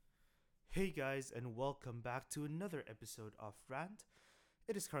Hey guys, and welcome back to another episode of Rant.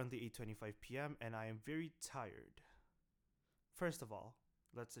 It is currently 8:25 p.m. and I am very tired. First of all,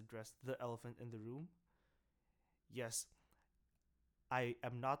 let's address the elephant in the room. Yes, I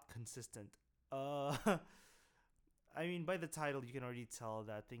am not consistent. I mean, by the title, you can already tell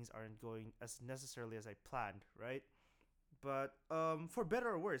that things aren't going as necessarily as I planned, right? But for better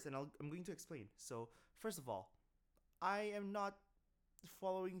or worse, and I'm going to explain. So, first of all, I am not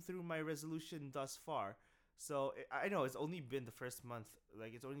following through my resolution thus far. So I know it's only been the first month,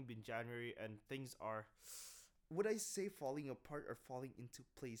 like it's only been January, and things are. Would I say falling apart or falling into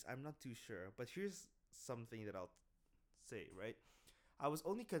place? I'm not too sure. But here's something that I'll say, right? I was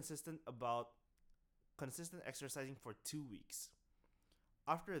only consistent exercising for 2 weeks.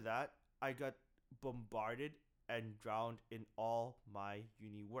 After that, I got bombarded and drowned in all my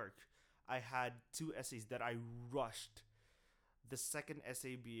uni work. I had two essays that I rushed. The second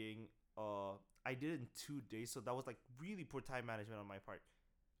essay being I did it in 2 days, so that was like really poor time management on my part.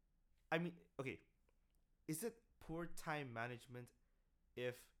 I mean, okay, is it poor time management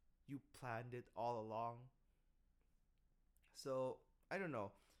if you planned it all along? So I don't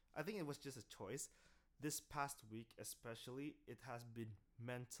know. I think it was just a choice. This past week, especially, it has been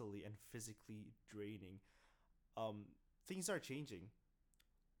mentally and physically draining. Things are changing.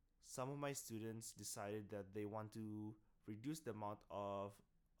 Some of my students decided that they want to reduce the amount of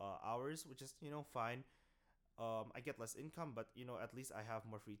hours, which is fine. I get less income, but at least I have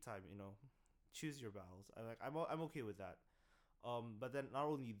more free time. Choose your battles. I'm okay with that. But then not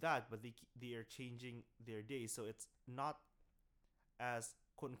only that, but they are changing their days, so it's not as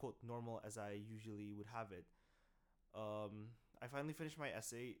quote unquote normal as I usually would have it. I finally finished my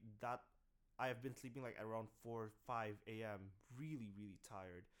essay. That I have been sleeping like around 4 5 a.m. Really really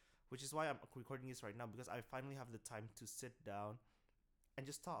tired, which is why I'm recording this right now because I finally have the time to sit down and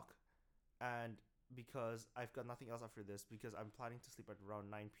just talk. And because I've got nothing else after this, because I'm planning to sleep at around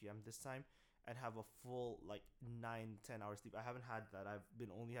 9 p.m. this time and have a full like 9 10 hours sleep. I haven't had that. I've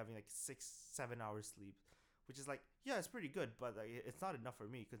been only having like 6 7 hours sleep, which is like, yeah, it's pretty good, but like, it's not enough for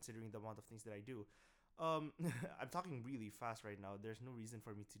me considering the amount of things that I do. um I'm talking really fast right now. There's no reason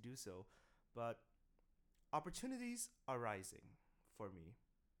for me to do so, but opportunities are rising for me.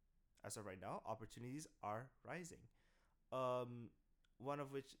 As of right now, opportunities are rising. um One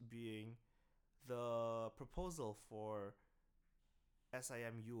of which being the proposal for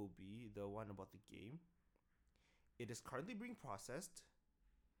SIM UOB, the one about the game. It is currently being processed,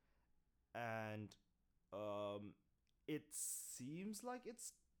 and um, it seems like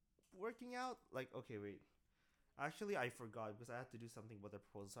it's working out. Like, okay, wait. Actually, I forgot because I had to do something about the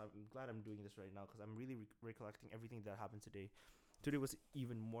proposal. So I'm glad I'm doing this right now because I'm really recollecting everything that happened today. Today was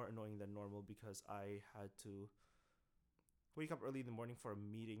even more annoying than normal because I had to wake up early in the morning for a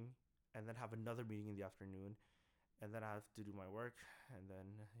meeting and then have another meeting in the afternoon, and then I have to do my work, and then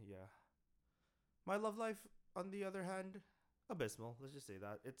yeah. My love life, on the other hand, abysmal. Let's just say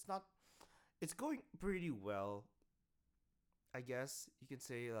that it's not. It's going pretty well, I guess you can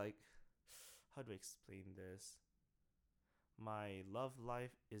say. Like, how do I explain this? My love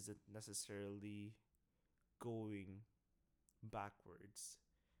life isn't necessarily going backwards,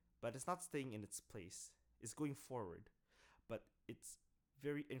 but it's not staying in its place. It's going forward, but it's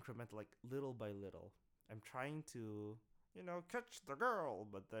very incremental, like little by little. I'm trying to, catch the girl,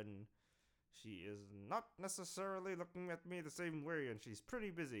 but then she is not necessarily looking at me the same way, and she's pretty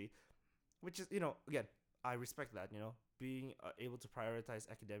busy, which is, again, I respect that, being able to prioritize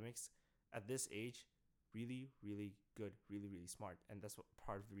academics at this age, really, really good, really, really smart. And that's what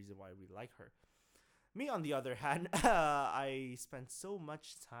part of the reason why I really like her. Me, on the other hand, I spend so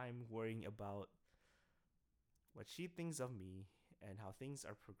much time worrying about what she thinks of me and how things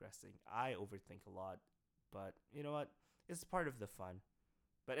are progressing. I overthink a lot, but you know what? It's part of the fun.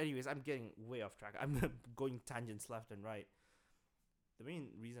 But anyways, I'm getting way off track. I'm going tangents left and right. The main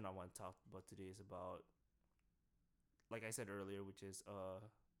reason I want to talk about today is about, like I said earlier, which is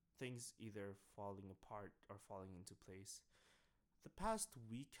things either falling apart or falling into place. The past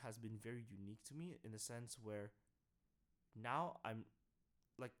week has been very unique to me in the sense where now I'm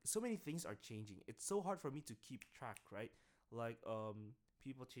like, so many things are changing. It's so hard for me to keep track, right? Like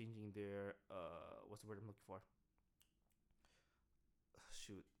people changing their what's the word I'm looking for?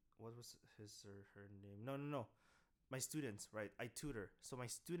 Shoot. What was his or her name? No, no, no. My students, right? I tutor. So my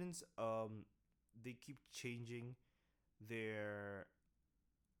students they keep changing their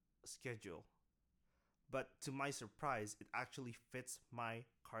schedule. But to my surprise, it actually fits my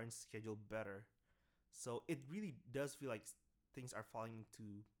current schedule better. So it really does feel like things are falling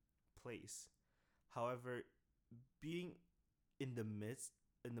into place. However, being in the midst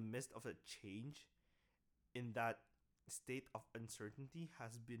in the midst of a change, in that state of uncertainty,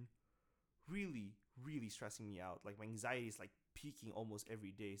 has been really, really stressing me out. Like my anxiety is like peaking almost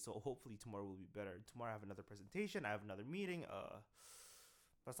every day. So hopefully tomorrow will be better. Tomorrow I have another presentation. I have another meeting.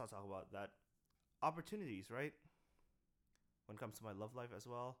 Let's not talk about that. Opportunities, right? When it comes to my love life as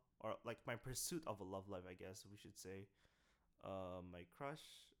well, or like my pursuit of a love life, I guess we should say. My crush,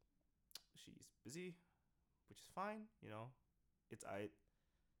 she's busy, which is fine. It's I.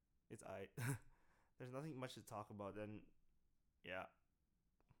 It's I. There's nothing much to talk about. Then, yeah.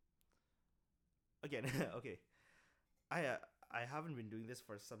 Again, okay. I uh, I haven't been doing this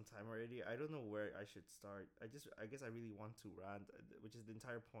for some time already. I don't know where I should start. I guess I really want to rant, which is the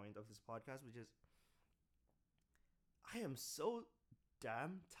entire point of this podcast, which is I am so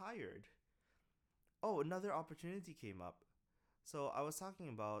damn tired. Oh, another opportunity came up. So I was talking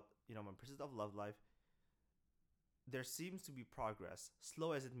about, my pursuit of love life. There seems to be progress,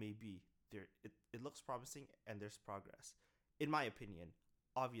 slow as it may be. It looks promising and there's progress. In my opinion,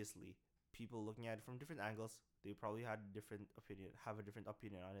 obviously, people looking at it from different angles, they probably have a different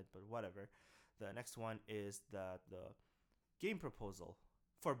opinion on it, but whatever. The next one is that the game proposal,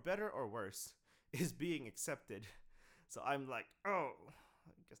 for better or worse, is being accepted. So I'm like, oh,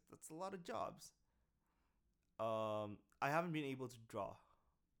 I guess that's a lot of jobs. I haven't been able to draw,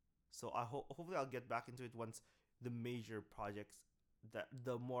 so hopefully I'll get back into it once the major projects, that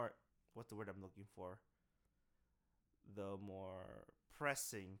the more, what's the word I'm looking for, the more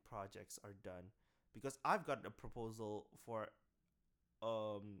pressing projects are done, because I've got a proposal for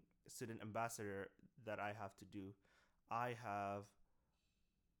student ambassador that I have to do. I have,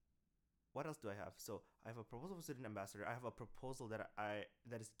 what else do I have? So I have a proposal for student ambassador. I have a proposal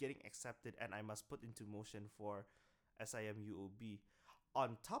that is getting accepted and I must put into motion for SIMUOB.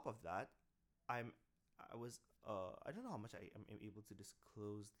 On top of that, I'm I was I don't know how much I am able to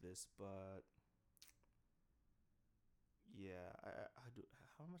disclose this, but yeah,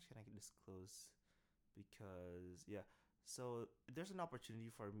 how much can I disclose? Because yeah, so there's an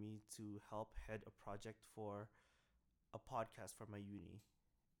opportunity for me to help head a project for a podcast for my uni,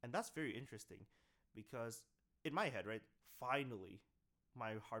 and that's very interesting because in my head, right, finally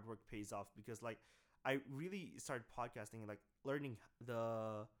my hard work pays off, because like I really started podcasting, like learning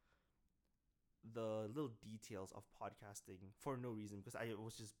the little details of podcasting for no reason, because I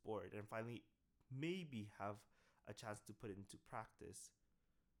was just bored, and finally maybe have a chance to put it into practice.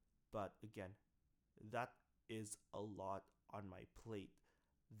 But again, that is a lot on my plate.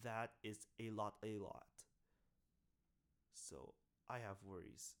 That is a lot. So I have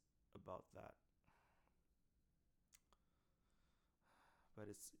worries about that. But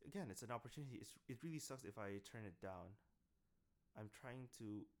it's an opportunity. It really sucks if I turn it down. I'm trying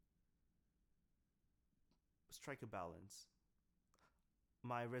to strike a balance.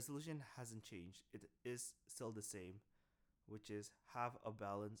 My resolution hasn't changed. It is still the same, which is have a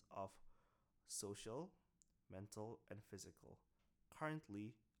balance of social, mental, and physical.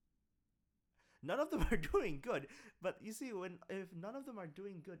 Currently, none of them are doing good. But you see, when if none of them are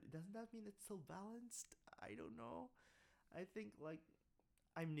doing good, doesn't that mean it's still balanced? I don't know. I think like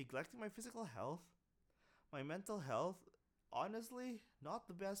I'm neglecting my physical health, my mental health. Honestly, not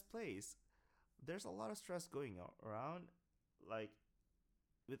the best place. There's a lot of stress going around. Like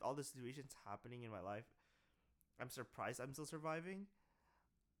with all the situations happening in my life, I'm surprised I'm still surviving.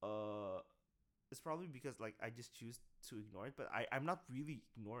 Uh, it's probably because like I just choose to ignore it, but I'm not really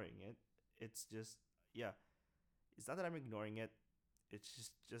ignoring it. It's just, yeah, it's not that I'm ignoring it. It's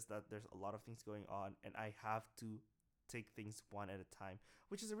just that there's a lot of things going on and I have to take things one at a time,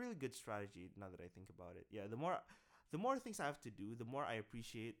 which is a really good strategy now that I think about it. Yeah, the more things I have to do, the more I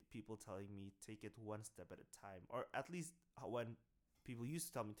appreciate people telling me take it one step at a time, or at least when people used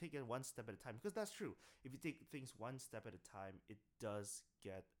to tell me take it one step at a time, because that's true. If you take things one step at a time, it does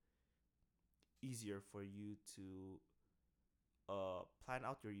get easier for you to plan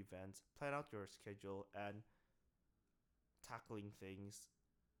out your events, plan out your schedule, and tackling things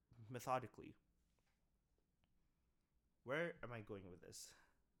methodically. Where am I going with this?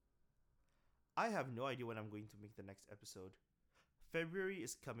 I have no idea when I'm going to make the next episode. February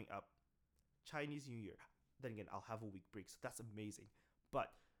is coming up. Chinese New Year. Then again, I'll have a week break, so that's amazing.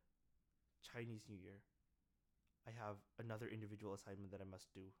 But Chinese New Year, I have another individual assignment that I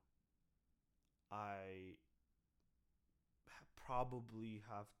must do. I probably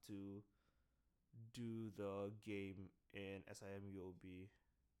have to do the game in SIMUOB,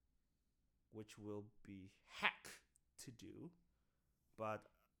 which will be heck to do, but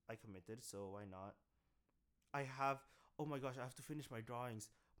I committed, so why not? I have, oh my gosh, I have to finish my drawings.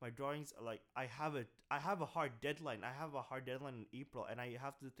 My drawings are like I have a hard deadline. I have a hard deadline in April, and I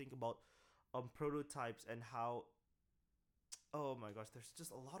have to think about prototypes and how. Oh my gosh, there's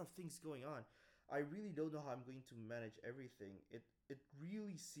just a lot of things going on. I really don't know how I'm going to manage everything. It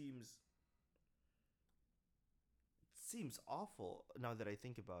really seems awful now that I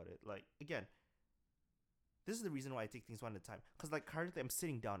think about it. Like again, this is the reason why I take things one at a time. Because like currently I'm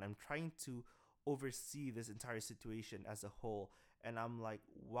sitting down, I'm trying to oversee this entire situation as a whole, and I'm like,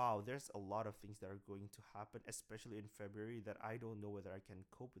 wow, there's a lot of things that are going to happen, especially in February, that I don't know whether I can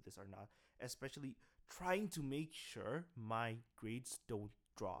cope with this or not. Especially trying to make sure my grades don't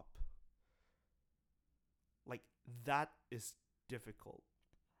drop. Like that is difficult.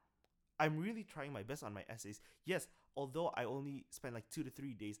 I'm really trying my best on my essays. Yes, although I only spent like 2 to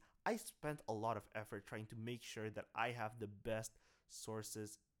 3 days, I spent a lot of effort trying to make sure that I have the best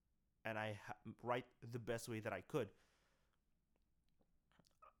sources and write the best way that I could.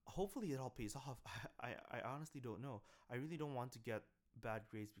 Hopefully, it all pays off. I honestly don't know. I really don't want to get bad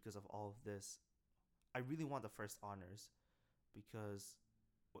grades because of all of this. I really want the first honors because,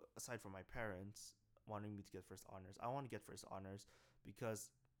 aside from my parents wanting me to get first honors, I want to get first honors because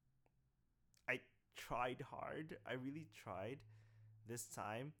I tried hard. I really tried this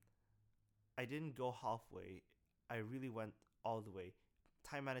time. I didn't go halfway. I really went all the way.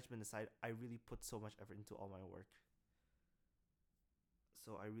 Time management aside, I really put so much effort into all my work.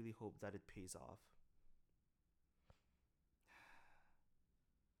 So I really hope that it pays off.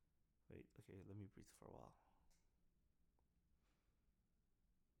 Wait, okay, let me breathe for a while.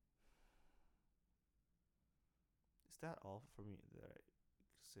 Is that all for me that I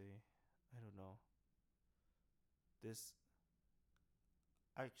say? I don't know. This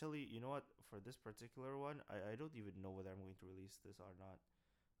actually, you know what? For this particular one, I don't even know whether I'm going to release this or not.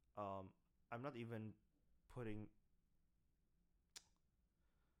 I'm not even putting.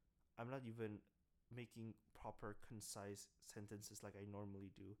 I'm not even making proper, concise sentences like I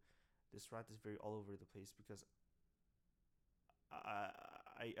normally do. This rant is very all over the place because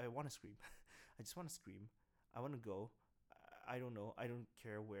I want to scream. I just want to scream. I want to go. I don't know. I don't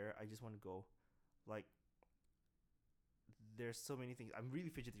care where. I just want to go. Like there's so many things. I'm really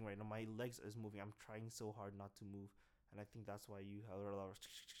fidgeting right now. My legs is moving. I'm trying so hard not to move, and I think that's why you have a lot of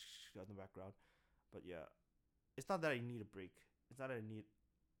in the background. But yeah, it's not that I need a break. It's not that I need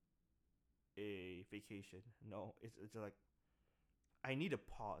a vacation. No, it's like I need a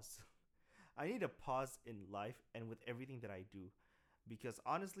pause. I need a pause in life and with everything that I do, because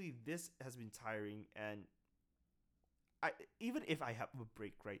honestly, this has been tiring. And I even if I have a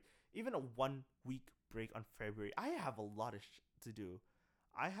break, right? Even a 1 week break on February, I have a lot of to do.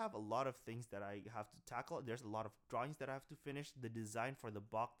 I have a lot of things that I have to tackle. There's a lot of drawings that I have to finish. The design for the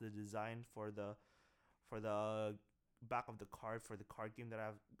box, the design for the back of the card for the card game that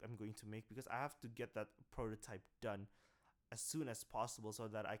I'm going to make, because I have to get that prototype done as soon as possible so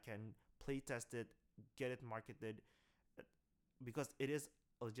that I can play test it, get it marketed, uh, because it is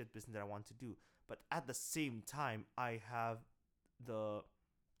a legit business that I want to do. But at the same time, I have the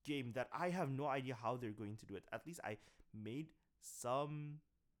game that I have no idea how they're going to do it. At least I made some.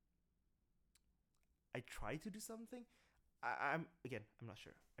 I tried to do something. I'm again. I'm not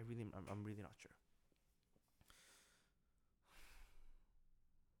sure. I'm really not sure.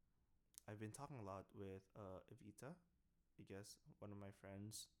 I've been talking a lot with Evita, I guess one of my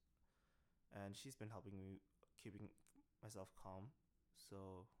friends, and she's been helping me keeping myself calm.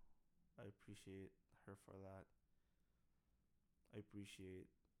 So I appreciate her for that. I appreciate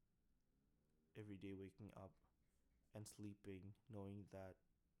every day waking up and sleeping, knowing that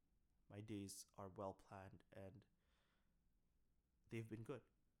my days are well planned and they've been good.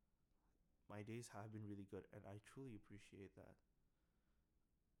 My days have been really good, and I truly appreciate that.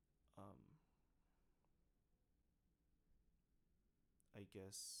 Um, I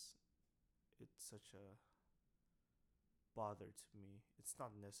guess it's such a bother to me. It's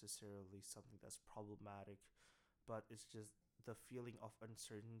not necessarily something that's problematic, but it's just the feeling of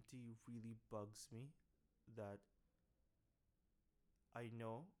uncertainty really bugs me. That I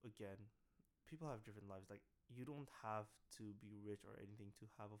know, again, people have different lives. Like, you don't have to be rich or anything to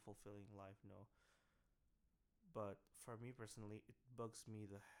have a fulfilling life, no. But for me personally, it bugs me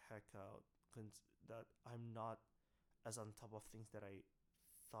the heck out that I'm not as on top of things that I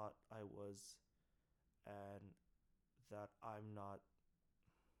thought I was, and that I'm not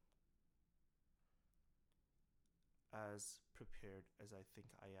as prepared as I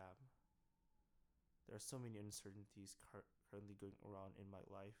think I am. There are so many uncertainties currently going around in my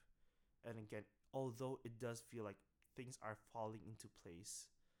life. And again, although it does feel like things are falling into place,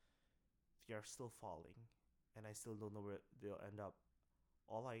 they are still falling. And I still don't know where they'll end up.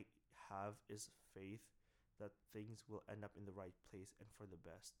 all I have is faith that things will end up in the right place and for the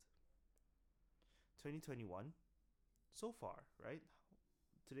best. 2021 so far, right?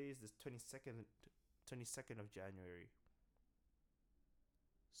 Today is the 22nd of January.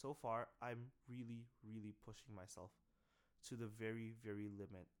 So far, I'm really really pushing myself to the very very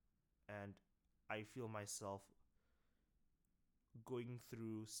limit, and I feel myself going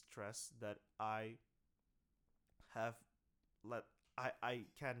through stress that have let I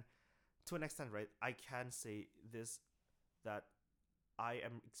can, to an extent, right? I can say this, that I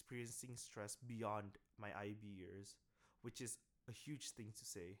am experiencing stress beyond my IB years, which is a huge thing to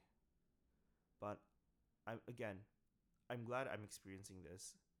say. But I'm glad I'm experiencing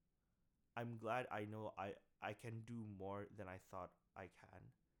this. I'm glad I know I can do more than I thought I can.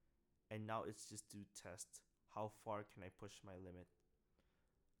 And now it's just to test how far can I push my limit?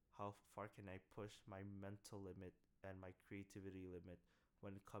 How far can I push my mental limit and my creativity limit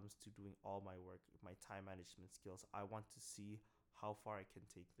when it comes to doing all my work, my time management skills? I want to see how far I can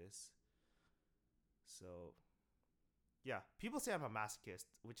take this. So, yeah, people say I'm a masochist,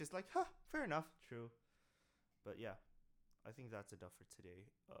 which is like, huh, fair enough, true. But yeah, I think that's enough for today.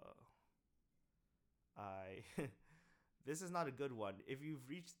 I this is not a good one. If you've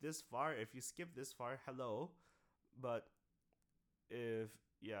reached this far, if you skip this far, hello. But if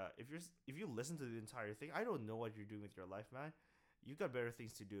if you listen to the entire thing, I don't know what you're doing with your life, man. You got better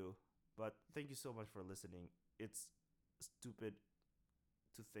things to do. But thank you so much for listening. It's stupid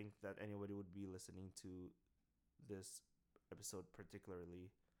to think that anybody would be listening to this episode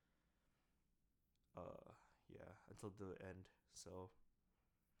particularly. Uh, yeah, until the end. So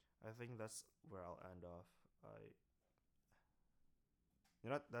I think that's where I'll end off. You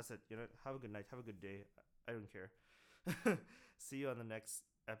know what? That's it. You know what? Have a good night. Have a good day. I don't care. See you on the next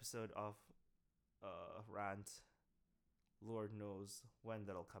episode of Rant. Lord knows when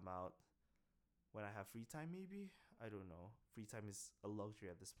that'll come out. When I have free time, maybe? I don't know. Free time is a luxury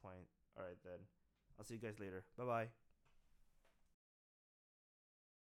at this point. Alright, then. I'll see you guys later. Bye bye.